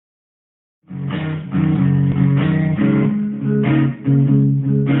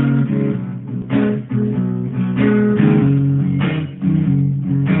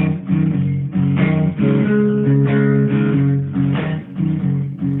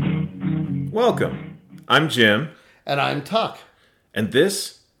Welcome. I'm Jim, And I'm Tuck, and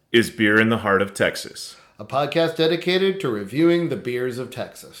this is Beer in the Heart of Texas. a podcast dedicated to reviewing the beers of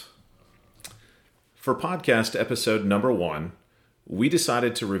Texas. For podcast episode number 1, we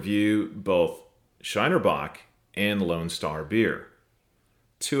decided to review both Shiner Bock and Lone Star beer,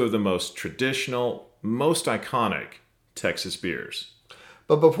 two of the most traditional, most iconic Texas beers.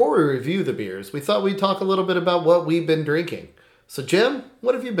 But before we review the beers, we thought we'd talk a little bit about what we've been drinking. So Jim,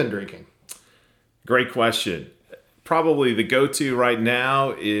 what have you been drinking? Great question. Probably the go-to right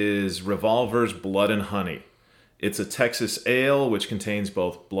now is Revolver's Blood and Honey. It's a Texas ale which contains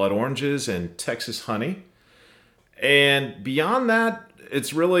both blood oranges and Texas honey. And beyond that,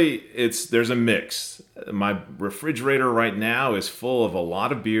 there's a mix. My refrigerator right now is full of a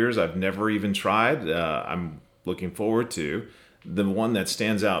lot of beers I've never even tried. I'm looking forward to. The one that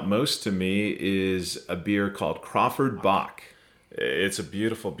stands out most to me is a beer called Crawford Bock. It's a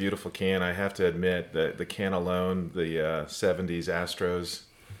beautiful, beautiful can. I have to admit that the can alone, the 70s Astros,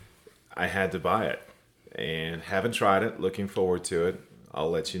 I had to buy it. And haven't tried it. Looking forward to it. I'll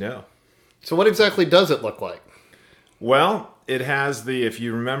let you know. So what exactly does it look like? Well, it has if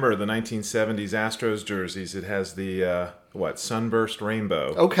you remember the 1970s Astros jerseys, it has the, sunburst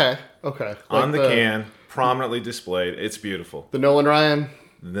rainbow. Okay. On the can, prominently displayed. It's beautiful. The Nolan Ryan?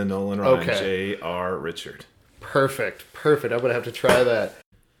 The Nolan Ryan, Okay. J.R. Richard. Perfect. I'm going to have to try that.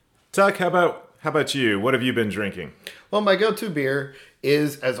 Tuck, how about you? What have you been drinking? Well, my go-to beer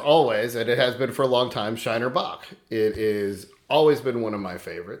is, as always, and it has been for a long time, Shiner Bock. It has always been one of my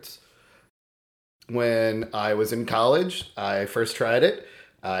favorites. When I was in college, I first tried it.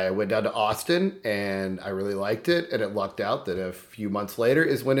 I went down to Austin, and I really liked it, and it lucked out that a few months later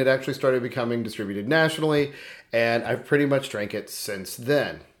is when it actually started becoming distributed nationally, and I've pretty much drank it since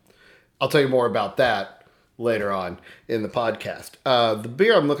then. I'll tell you more about that later on in the podcast. The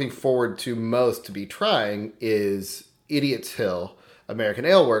beer I'm looking forward to most to be trying is Idiot's Hill American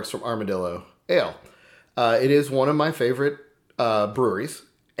Ale Works from Armadillo Ale. It is one of my favorite breweries,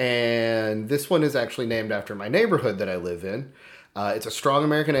 and this one is actually named after my neighborhood that I live in. It's a strong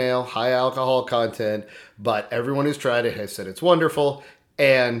American ale, high alcohol content, but everyone who's tried it has said it's wonderful,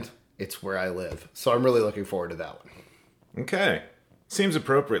 and it's where I live. So I'm really looking forward to that one. Okay. Seems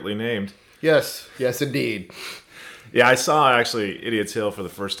appropriately named. Yes, indeed. Yeah, I saw actually Idiot's Hill for the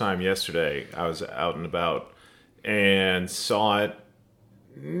first time yesterday. I was out and about and saw it,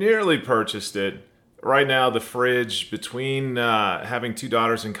 nearly purchased it. Right now, the fridge, between having two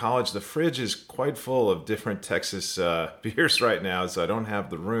daughters in college, the fridge is quite full of different Texas beers right now, so I don't have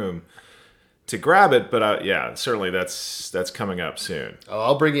the room to grab it. But yeah, certainly that's coming up soon. Oh,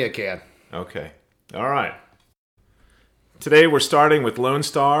 I'll bring you a can. Okay. All right. Today we're starting with Lone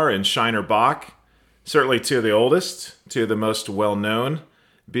Star and Shiner Bock. Certainly two of the oldest, two of the most well-known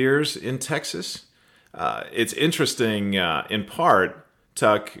beers in Texas. It's interesting in part,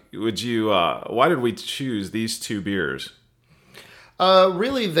 Tuck, why did we choose these two beers?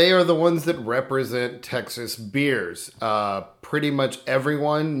 Really, they are the ones that represent Texas beers. Pretty much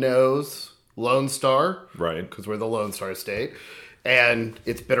everyone knows Lone Star. Right. Because we're the Lone Star state. And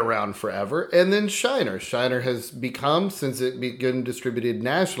it's been around forever. And then Shiner. Shiner has become, since it began distributed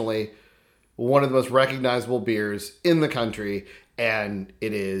nationally, one of the most recognizable beers in the country. And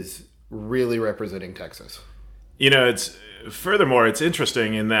it is really representing Texas. You know, furthermore, it's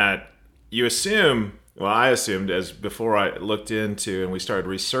interesting in that you assume, well, I assumed as before I looked into and we started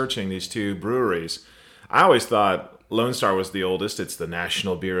researching these two breweries, I always thought Lone Star was the oldest. It's the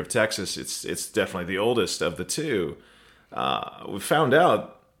national beer of Texas. It's definitely the oldest of the two. We found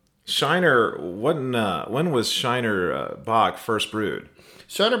out Shiner, when was Shiner Bock first brewed?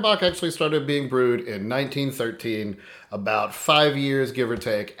 Shiner Bock actually started being brewed in 1913, about 5 years, give or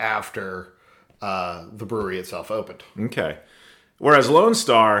take, after the brewery itself opened. Okay. Whereas Lone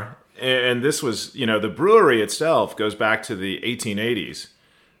Star, and this was, the brewery itself goes back to the 1880s,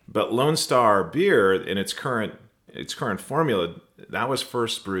 but Lone Star beer in its current formula, that was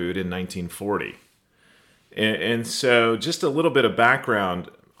first brewed in 1940. And so just a little bit of background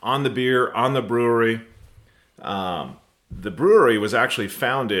on the beer, on the brewery. The brewery was actually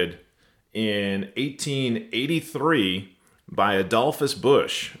founded in 1883 by Adolphus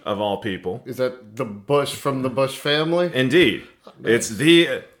Busch, of all people. Is that the Busch from the Busch family? Indeed. It's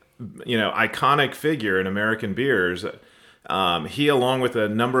the iconic figure in American beers. He, along with a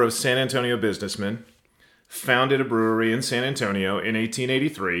number of San Antonio businessmen, founded a brewery in San Antonio in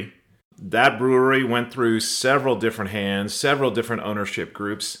 1883. That brewery went through several different hands, several different ownership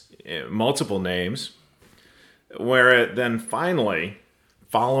groups, multiple names, where it then finally,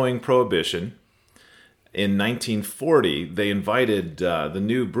 following Prohibition, In 1940, the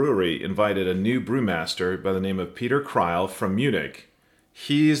new brewery invited a new brewmaster by the name of Peter Kreil from Munich.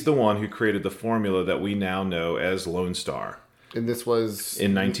 He's the one who created the formula that we now know as Lone Star. And this was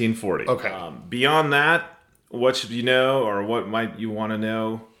in 1940. Okay. Beyond that, what should you know, or what might you want to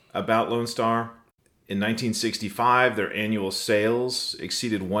know about Lone Star? In 1965, their annual sales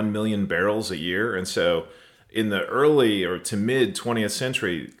exceeded 1 million barrels a year. And so in the early or to mid 20th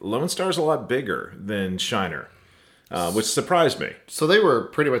century, Lone Star's a lot bigger than Shiner, which surprised me. So they were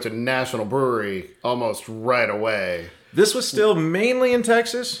pretty much a national brewery almost right away. This was still mainly in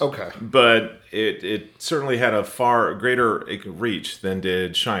Texas. Okay. But it certainly had a far greater reach than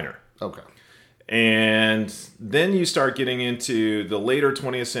did Shiner. Okay. And then you start getting into the later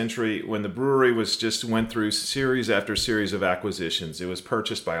 20th century when the brewery went through series after series of acquisitions. It was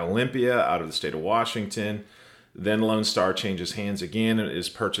purchased by Olympia out of the state of Washington. Then Lone Star changes hands again and is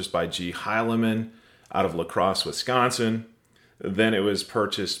purchased by G. Heilemann out of La Crosse, Wisconsin. Then it was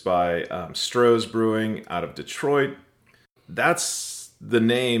purchased by Stroh's Brewing out of Detroit. That's the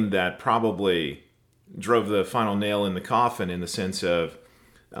name that probably drove the final nail in the coffin, in the sense of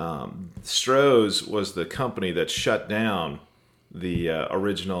Stroh's was the company that shut down the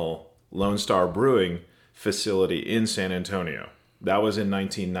original Lone Star Brewing facility in San Antonio. That was in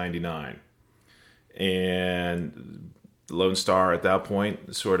 1999. And Lone Star at that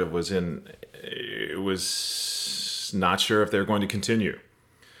point sort of was not sure if they were going to continue.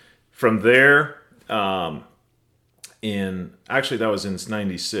 From there, that was in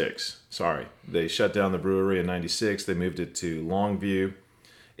 96. Sorry. They shut down the brewery in 96. They moved it to Longview.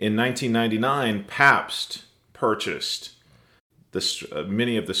 In 1999, Pabst purchased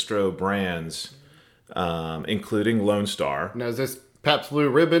many of the Stroh brands, including Lone Star. Now, is this Pabst Blue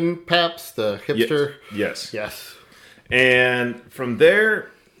Ribbon Pabst, the hipster? Yes. Yes. And from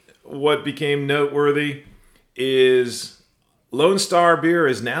there, what became noteworthy is Lone Star beer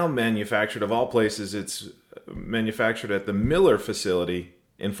is now manufactured, of all places, it's manufactured at the Miller facility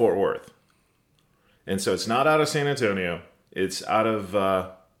in Fort Worth. And so it's not out of San Antonio. It's out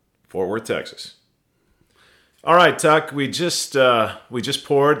of Fort Worth, Texas. All right, Tuck, we just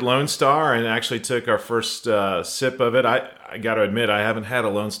poured Lone Star and actually took our first sip of it. I got to admit, I haven't had a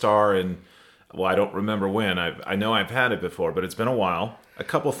Lone Star in, I don't remember when. I know I've had it before, but it's been a while. A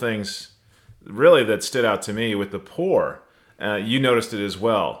couple things really that stood out to me with the pour. You noticed it as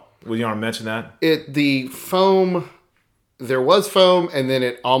well. Would you want to mention that? The foam, there was foam, and then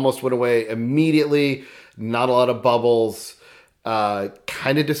it almost went away immediately. Not a lot of bubbles.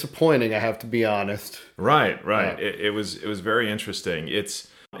 Kind of disappointing, I have to be honest. Right. It was very interesting.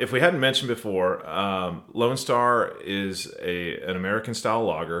 If we hadn't mentioned before, Lone Star is an American style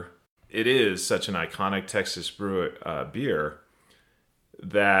lager. It is such an iconic Texas beer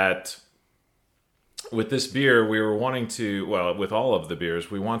that with this beer we were wanting to, with all of the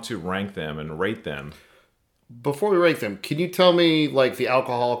beers, we want to rank them and rate them. Before we rate them, can you tell me like the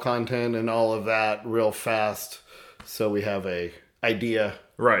alcohol content and all of that real fast so we have a idea?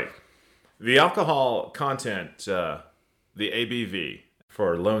 Right. The alcohol content, the ABV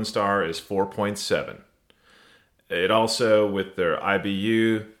for Lone Star is 4.7. It also, with their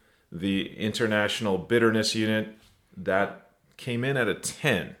IBU, the International Bitterness Unit, that came in at a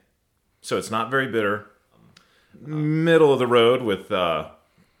 10. So it's not very bitter. Middle of the road with, so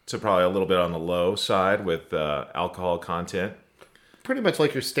probably a little bit on the low side with alcohol content. Pretty much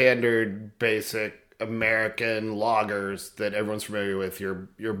like your standard basic American lagers that everyone's familiar with,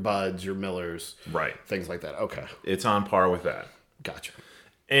 your Buds, your Millers. Right. Things like that. Okay. It's on par with that. Gotcha.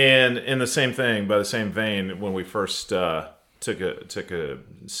 And in the same thing, by the same vein, when we first took a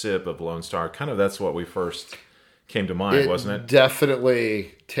sip of Lone Star, kind of that's what we first came to mind, wasn't it?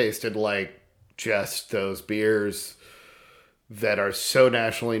 Definitely tasted like just those beers that are so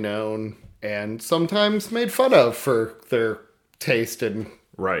nationally known and sometimes made fun of for their taste and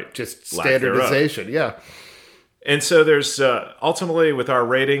just standardization. Yeah. And so there's ultimately with our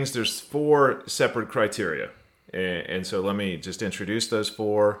ratings, there's 4 separate criteria. And so let me just introduce those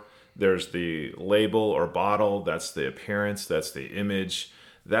 4. There's the label or bottle. That's the appearance. That's the image.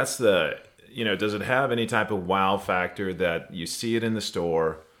 That's the, does it have any type of wow factor that you see it in the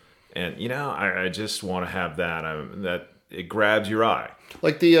store? And, I just want to have that. That it grabs your eye.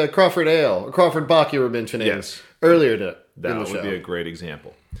 Like the Crawford Ale, or Crawford Bock you were mentioning earlier in the show. That would be a great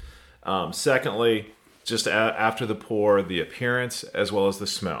example. Secondly, just after the pour, the appearance as well as the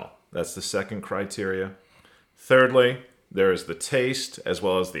smell. That's the second criteria. Thirdly, there is the taste as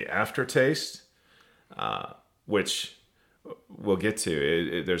well as the aftertaste, which we'll get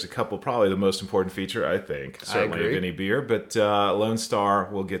to. There's a couple, probably the most important feature, I think, certainly of any beer, but Lone Star,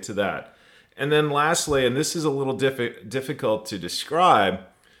 we'll get to that. And then lastly, and this is a little difficult to describe,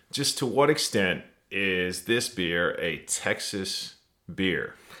 just to what extent is this beer a Texas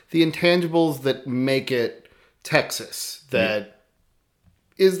beer? The intangibles that make it Texas, that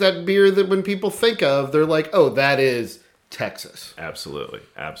is that beer that when people think of, they're like, oh, that is Texas. Absolutely.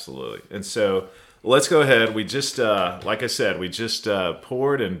 Absolutely. And so let's go ahead. We just, like I said, we just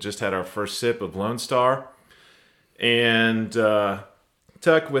poured and just had our first sip of Lone Star. And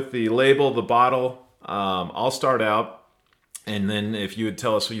Tuck, with the label, the bottle, I'll start out. And then if you would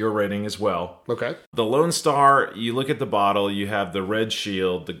tell us your rating as well. Okay. The Lone Star, you look at the bottle, you have the red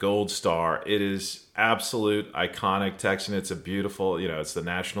shield, the gold star. It is absolute iconic Texan. It's a beautiful, it's the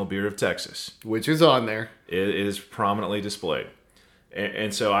national beer of Texas. Which is on there. It is prominently displayed.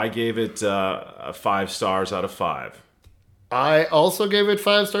 And so I gave it 5 stars out of 5. I also gave it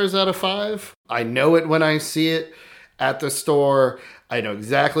 5 stars out of 5. I know it when I see it at the store. I know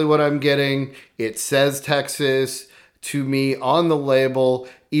exactly what I'm getting. It says Texas to me on the label.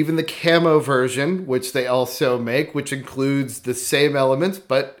 Even the camo version, which they also make, which includes the same elements,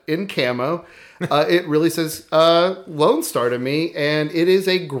 but in camo, it really says Lone Star to me, and it is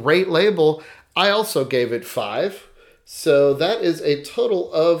a great label. I also gave it 5. So that is a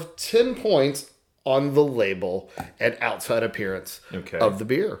total of 10 points on the label and outside appearance of the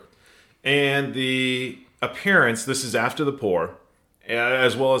beer. And the appearance, this is after the pour,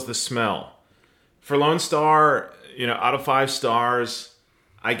 as well as the smell. For Lone Star, out of 5 stars,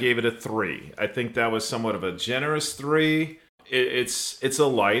 I gave it a 3. I think that was somewhat of a generous 3. It's a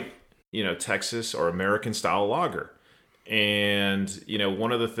light, Texas or American style lager. And,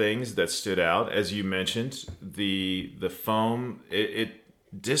 one of the things that stood out, as you mentioned, the foam, it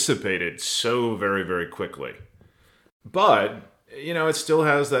dissipated so very, very quickly. But, it still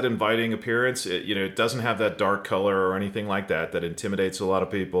has that inviting appearance. It doesn't have that dark color or anything like that intimidates a lot of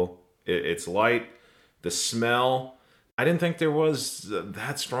people. It's light. The smell, I didn't think there was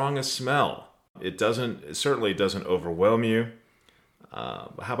that strong a smell. It certainly doesn't overwhelm you.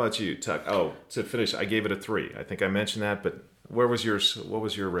 How about you, Tuck? Oh, to finish, I gave it a 3. I think I mentioned that, but what was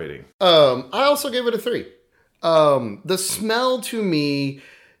your rating? I also gave it a 3. The smell to me,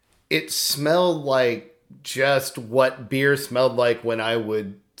 it smelled like just what beer smelled like when I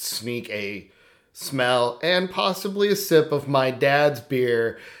would sneak a smell and possibly a sip of my dad's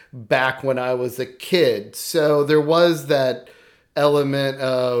beer back when I was a kid. So there was that element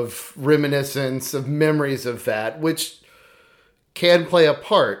of reminiscence, of memories of that, which can play a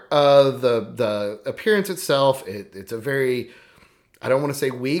part. The appearance itself, it's a very, I don't want to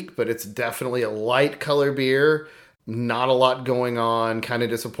say weak, but it's definitely a light color beer. Not a lot going on, kind of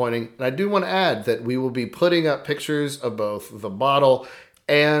disappointing. And I do want to add that we will be putting up pictures of both the bottle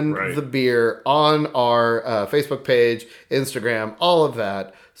and the beer on our Facebook page, Instagram, all of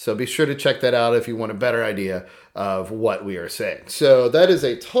that. So be sure to check that out if you want a better idea of what we are saying. So that is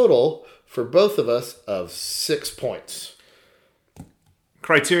a total for both of us of 6 points.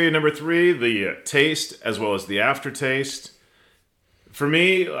 Criteria number 3, the taste as well as the aftertaste. For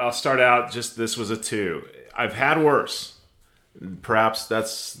me, I'll start out this was a 2. I've had worse. Perhaps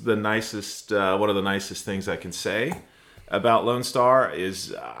that's the nicest, one of the nicest things I can say about Lone Star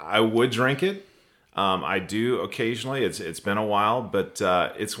is I would drink it. I do occasionally. It's been a while, but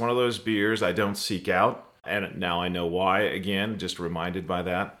it's one of those beers I don't seek out. And now I know why, again, just reminded by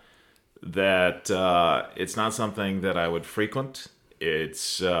that it's not something that I would frequent.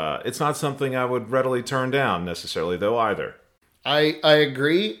 It's not something I would readily turn down necessarily, though, either. I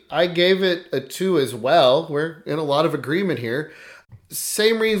agree. I gave it a 2 as well. We're in a lot of agreement here.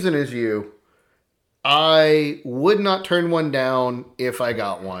 Same reason as you. I would not turn one down if I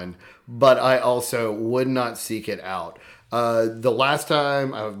got one, but I also would not seek it out. The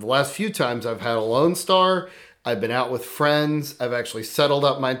last few times I've had a Lone Star, I've been out with friends. I've actually settled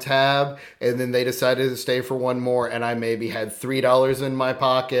up my tab, and then they decided to stay for one more, and I maybe had $3 in my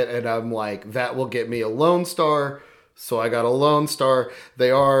pocket, and I'm like, that will get me a Lone Star. So I got a Lone Star. They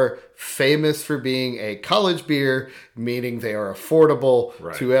are famous for being a college beer, meaning they are affordable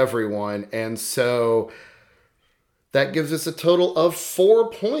to everyone. And so that gives us a total of 4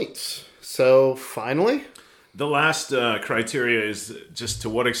 points. So finally, the last criteria is just to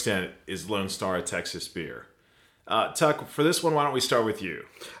what extent is Lone Star a Texas beer? Tuck, for this one, why don't we start with you?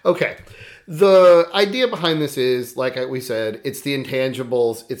 Okay. The idea behind this is, like we said, it's the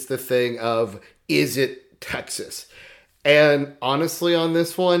intangibles. It's the thing of, is it Texas? And honestly, on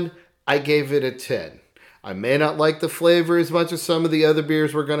this one, I gave it a 10. I may not like the flavor as much as some of the other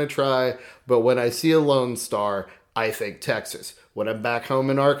beers we're going to try, but when I see a Lone Star, I think Texas. when I'm back home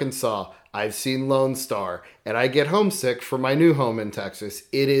in Arkansas, I've seen Lone Star, and I get homesick for my new home in Texas,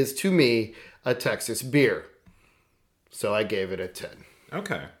 it is to me a Texas beer. So I gave it a 10.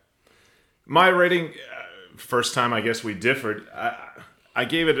 Okay. My rating, first time I guess we differed, I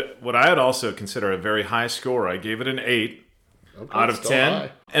gave it what I would also consider a very high score. I gave it an 8 out of 10.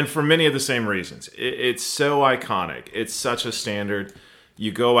 High. And for many of the same reasons. It's so iconic. It's such a standard.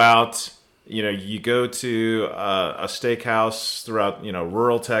 You go out, you go to a steakhouse throughout,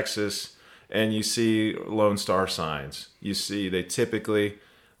 rural Texas, and you see Lone Star signs. They typically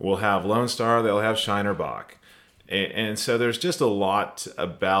will have Lone Star, they'll have Shiner Bock. And so there's just a lot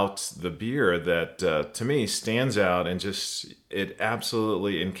about the beer that, to me, stands out and it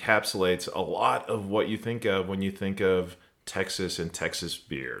absolutely encapsulates a lot of what you think of when you think of Texas and Texas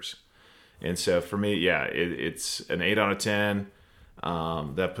beers. And so for me, yeah, it's an 8 out of 10.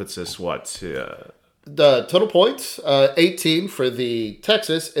 That puts us, the total points, 18 for the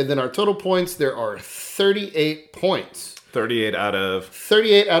Texas. And then our total points, there are 38 points. 38 out of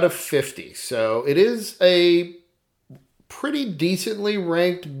 50. So it is a pretty decently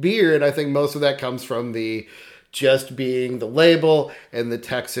ranked beer, and I think most of that comes from just being the label and the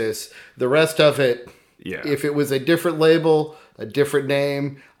Texas. The rest of it, if it was a different label, a different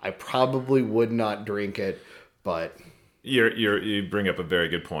name, I probably would not drink it. But you bring up a very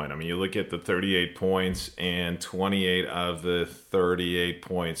good point. I mean, you look at the 38 points, and 28 of the 38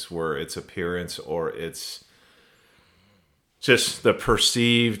 points were its appearance or its just the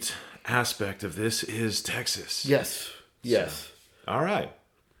perceived aspect of this is Texas. Yes. Yes. So, all right.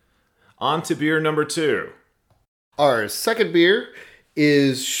 On to beer number 2. Our second beer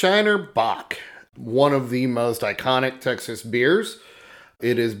is Shiner Bock, one of the most iconic Texas beers.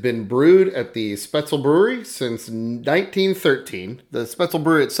 It has been brewed at the Spetzel Brewery since 1913. The Spetzel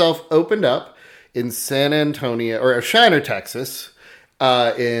Brewery itself opened up in San Antonio, or Shiner, Texas,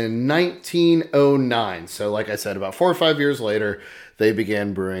 in 1909. So like I said, about 4 or 5 years later, they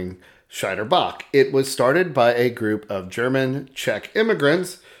began brewing Shiner Bock. It was started by a group of German Czech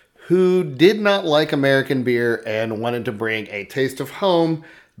immigrants who did not like American beer and wanted to bring a taste of home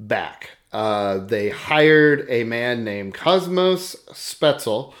back. They hired a man named Cosmos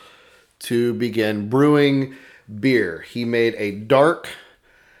Spetzel to begin brewing beer. He made a dark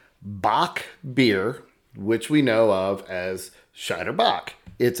Bock beer, which we know of as Shiner Bock.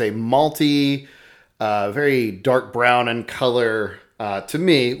 It's a malty, very dark brown in color. To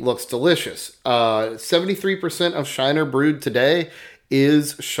me, looks delicious. 73% of Shiner brewed today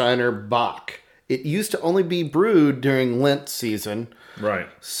is Shiner Bock. It used to only be brewed during Lent season. Right.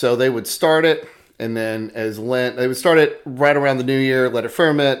 So they would start it, and then they would start it right around the New Year, let it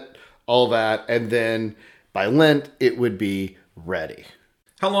ferment, all that, and then by Lent, it would be ready.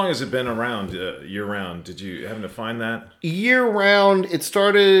 How long has it been around year-round? Did you happen to find that? Year-round, it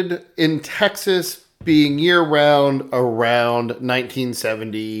started in Texas being year-round around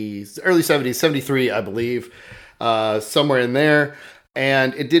 1970s, early 70s, 73, I believe, somewhere in there.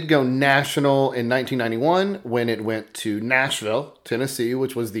 And it did go national in 1991 when it went to Nashville, Tennessee,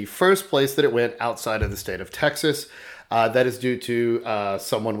 which was the first place that it went outside of the state of Texas. That is due to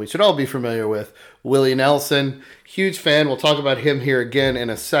someone we should all be familiar with, Willie Nelson. Huge fan. We'll talk about him here again in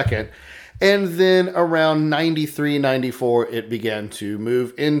a second. And then around 93, 94, it began to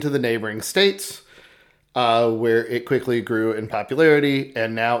move into the neighboring states, where it quickly grew in popularity,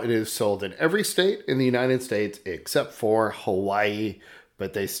 and now it is sold in every state in the United States except for Hawaii,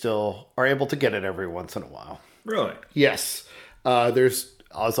 but they still are able to get it every once in a while. Really? Yes. There's,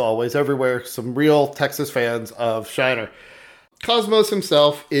 as always, everywhere, some real Texas fans of Shiner. Cosmos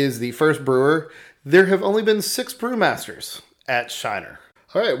himself is the first brewer. There have only been 6 brewmasters at Shiner.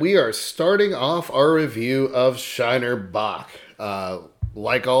 All right, we are starting off our review of Shiner Bock.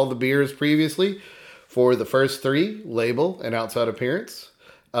 Like all the beers previously, for the first 3, label and outside appearance,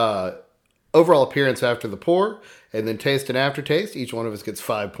 overall appearance after the pour, and then taste and aftertaste, each one of us gets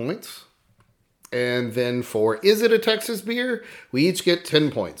 5 points. And then for is it a Texas beer, we each get 10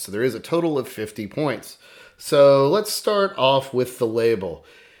 points. So there is a total of 50 points. So let's start off with the label.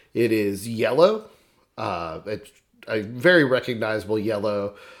 It is yellow, a very recognizable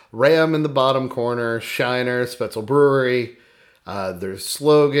yellow. Ram in the bottom corner, Shiner, Spetzel Brewery. Their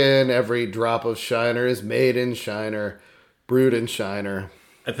slogan, every drop of Shiner is made in Shiner, brewed in Shiner.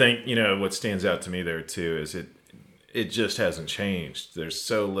 I think, what stands out to me there too is it just hasn't changed. There's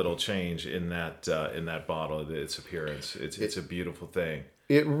so little change in that bottle, its appearance. It's a beautiful thing.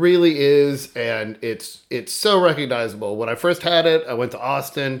 It really is, and it's so recognizable. When I first had it, I went to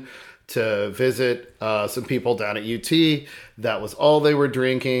Austin to visit some people down at UT. That was all they were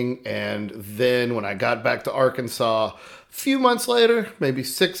drinking. And then when I got back to Arkansas, a few months later, maybe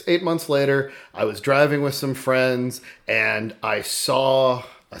 6-8 months later, I was driving with some friends and I saw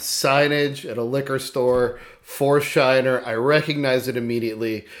a signage at a liquor store for Shiner. I recognized it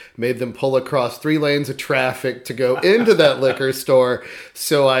immediately, made them pull across 3 lanes of traffic to go into that liquor store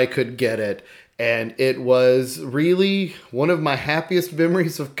so I could get it. And it was really one of my happiest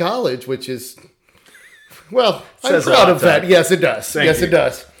memories of college, which is, well, I'm proud of that. Yes, it does. It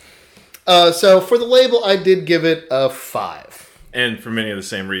does. So for the label, I did give it a 5. And for many of the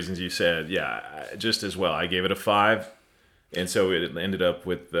same reasons you said, yeah, just as well. I gave it a 5. And so it ended up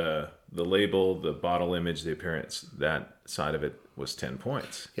with the label, the bottle image, the appearance. That side of it was 10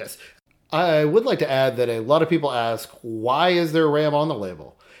 points. Yes. I would like to add that a lot of people ask, why is there Ram on the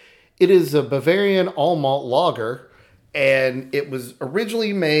label? It is a Bavarian all malt lager, and it was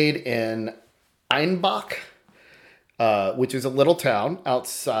originally made in Einbach, which is a little town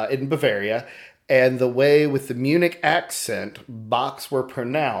outside in Bavaria. And the way with the Munich accent, Bachs were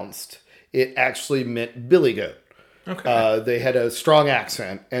pronounced, it actually meant billy goat. Okay. They had a strong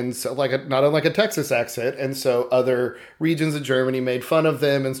accent, and so not unlike a Texas accent, and so other regions of Germany made fun of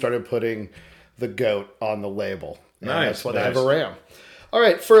them and started putting the goat on the label. And that's what I have a Ram. All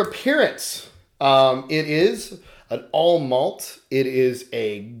right, for appearance, it is an all malt. It is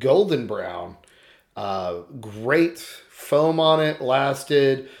a golden brown. Great foam on it,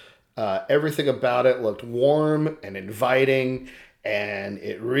 lasted. Everything about it looked warm and inviting, and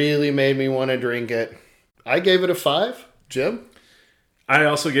it really made me want to drink it. I gave it a 5. Jim? I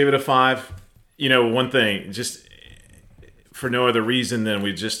also gave it a 5. One thing, just for no other reason than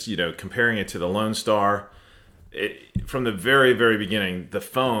we just, comparing it to the Lone Star. From the very, very beginning, the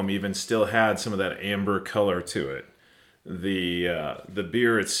foam even still had some of that amber color to it. The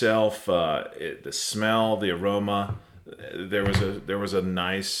beer itself, the smell, the aroma, there was a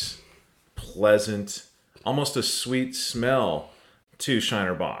nice, pleasant, almost a sweet smell to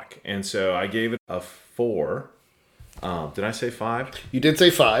Shiner Bock. And so I gave it a 4. Did I say 5? You did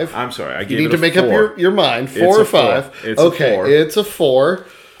say 5. I'm sorry. I gave it a 4. You need to make up your mind. 4 or 5. It's a 4. It's a 4.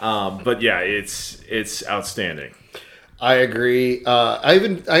 But yeah, it's outstanding. I agree. I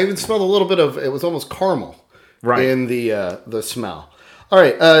even smelled a little bit of, it was almost caramel in the smell. All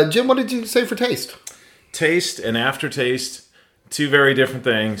right, Jim, what did you say for taste? Taste and aftertaste, 2 very different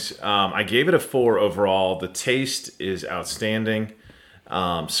things. I gave it a 4 overall. The taste is outstanding.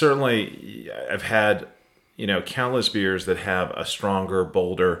 Certainly, I've had countless beers that have a stronger,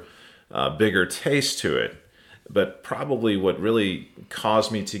 bolder, bigger taste to it. But probably what really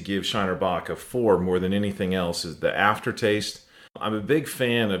caused me to give Shiner Bock a 4 more than anything else is the aftertaste. I'm a big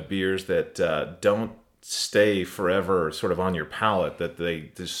fan of beers that don't stay forever sort of on your palate, that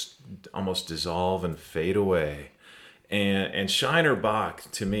they just almost dissolve and fade away. And Shiner Bock,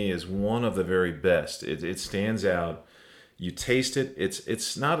 to me, is one of the very best. It stands out. You taste it.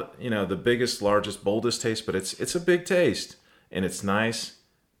 It's not the biggest, largest, boldest taste, but it's a big taste, and it's nice,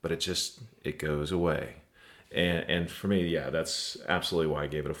 but it goes away. And for me, yeah, that's absolutely why I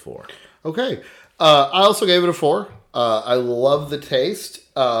gave it a 4. Okay. I also gave it a 4. I love the taste.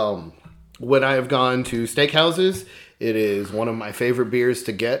 When I have gone to steakhouses, it is one of my favorite beers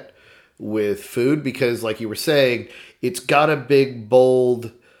to get with food because, like you were saying, it's got a big,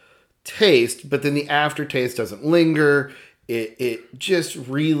 bold taste, but then the aftertaste doesn't linger. It just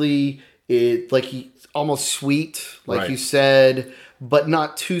really, almost sweet, like you said, but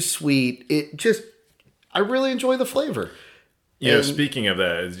not too sweet. I really enjoy the flavor. Speaking of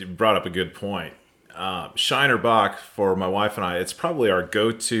that, you brought up a good point. Shiner Bock, for my wife and I, it's probably our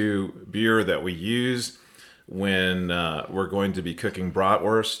go-to beer that we use when we're going to be cooking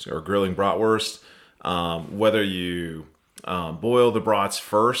bratwurst or grilling bratwurst. Whether you boil the brats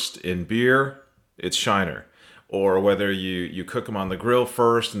first in beer, it's Shiner. Or whether you cook them on the grill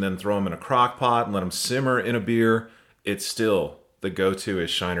first and then throw them in a crock pot and let them simmer in a beer, it's still the go-to is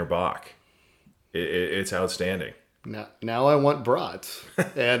Shiner Bock. It's outstanding. Now I want brats.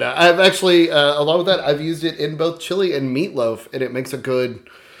 And I've actually, along with that, I've used it in both chili and meatloaf, and it makes a good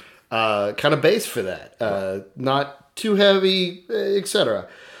kind of base for that. Not too heavy, etc.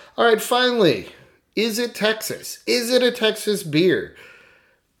 All right, finally, is it Texas? Is it a Texas beer?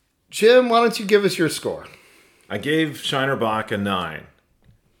 Jim, why don't you give us your score? I gave Shiner Bock a 9.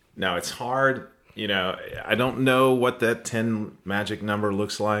 Now, it's hard. I don't know what that 10 magic number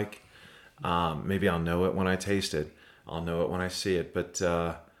looks like. Maybe I'll know it when I taste it. I'll know it when I see it. But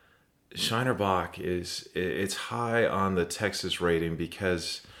Shiner Bock it's high on the Texas rating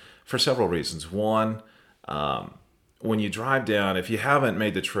because for several reasons. One, when you drive down, if you haven't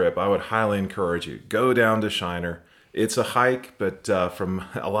made the trip, I would highly encourage you, go down to Shiner. It's a hike, but from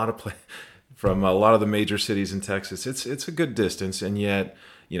a lot of the major cities in Texas, it's a good distance, and yet,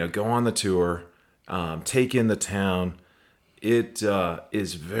 go on the tour, take in the town. It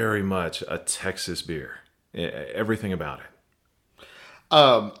is very much a Texas beer. Everything about it.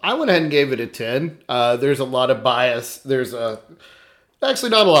 I went ahead and gave it a 10. There's a lot of bias. Actually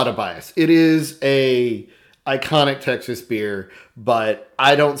not a lot of bias. It is a iconic Texas beer, but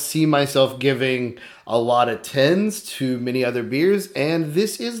I don't see myself giving a lot of 10s to many other beers, and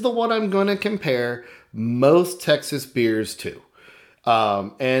this is the one I'm going to compare most Texas beers to.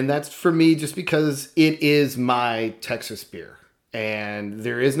 And that's for me just because it is my Texas beer. And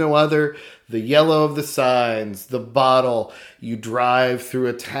there is no other. The yellow of the signs, the bottle, you drive through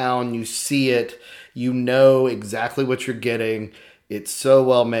a town, you see it, you know exactly what you're getting. It's so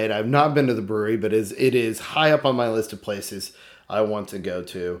well made. I've not been to the brewery, but it is high up on my list of places I want to go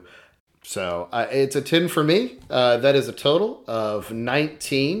to. So it's a 10 for me. That is a total of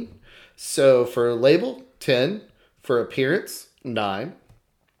 19. So for label, 10. For appearance, 9.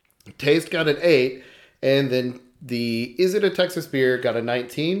 Taste got an 8. And then the Is It a Texas Beer got a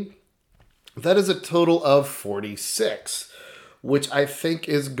 19. That is a total of 46, which I think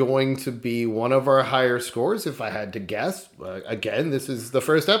is going to be one of our higher scores if I had to guess. Again, this is the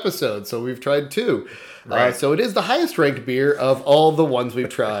first episode, so we've tried 2. Right. So it is the highest ranked beer of all the ones we've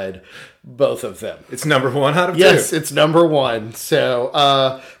tried, both of them. It's number 1 out of 2. Yes, it's number 1.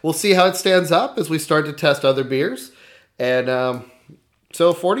 So we'll see how it stands up as we start to test other beers. And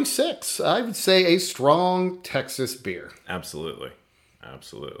so 46, I would say a strong Texas beer. Absolutely.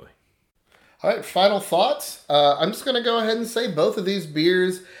 Absolutely. All right, final thoughts. I'm just going to go ahead and say both of these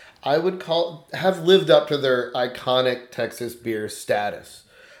beers I would have lived up to their iconic Texas beer status.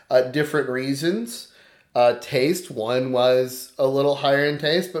 Different reasons. Taste, one was a little higher in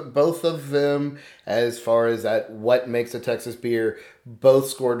taste, but both of them, as far as what makes a Texas beer, both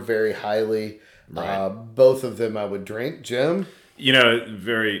scored very highly. Right. Both of them I would drink. Jim? I'm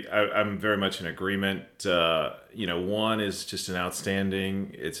very much in agreement. One is just an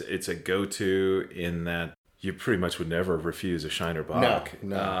outstanding. It's a go-to in that you pretty much would never refuse a Shiner Bock.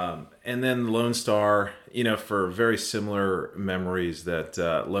 No. And then Lone Star, for very similar memories, that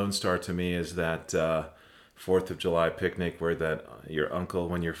Lone Star to me is that 4th of July picnic where your uncle,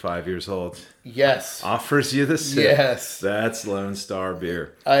 when you're 5 years old, Yes, offers you the sip. Yes, That's Lone Star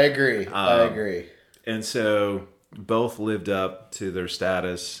beer. I agree. I agree. And so both lived up to their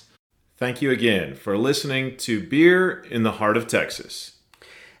status. Thank you again for listening to Beer in the Heart of Texas.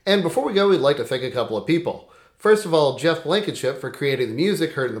 And before we go, we'd like to thank a couple of people. First of all, Jeff Blankenship for creating the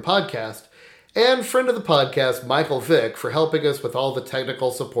music heard in the podcast, and friend of the podcast, Michael Vick, for helping us with all the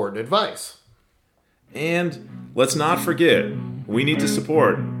technical support and advice. And let's not forget, we need to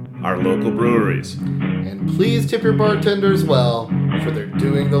support our local breweries. And please tip your bartenders well, for they're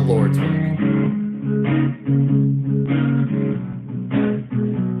doing the Lord's work.